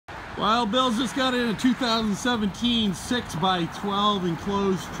Wild Bill's just got in a 2017 6x12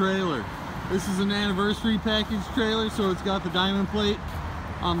 enclosed trailer. This is an anniversary package trailer, so it's got the diamond plate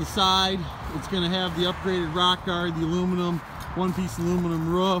on the side. It's going to have the upgraded rock guard, the aluminum, one-piece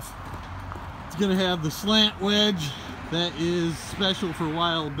aluminum roof. It's going to have the slant wedge that is special for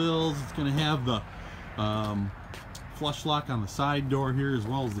Wild Bill's. It's going to have the flush lock on the side door here, as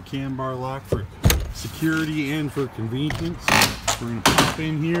well as the cam bar lock for security and for convenience. We're going to pop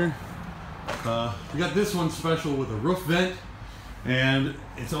in here. We got this one special with a roof vent, and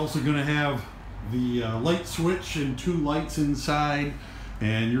it's also going to have the light switch and 2 lights inside,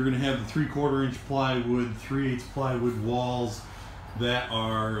 and you're going to have the 3/4 inch plywood, 3/8 plywood walls that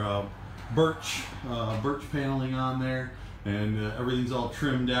are birch paneling on there, and everything's all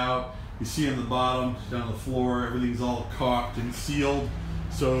trimmed out. You see on the bottom, down the floor, everything's all caulked and sealed.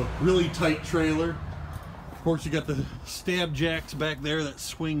 So really tight trailer. Of course, you got the stab jacks back there that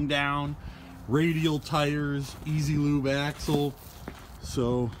swing down, radial tires, easy lube axle.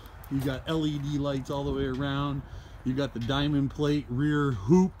 So you got LED lights all the way around. You got the diamond plate rear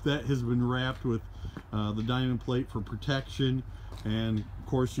hoop that has been wrapped with the diamond plate for protection. And of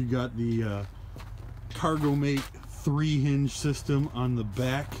course, you got the Cargo Mate 3-hinge system on the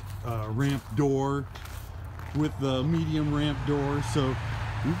back ramp door with the medium ramp door. So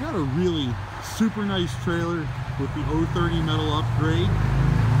you've got a really super nice trailer with the 030 metal upgrade.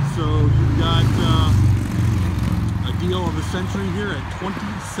 So you've got a deal of the century here at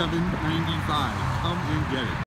 $27.95. Come and get it.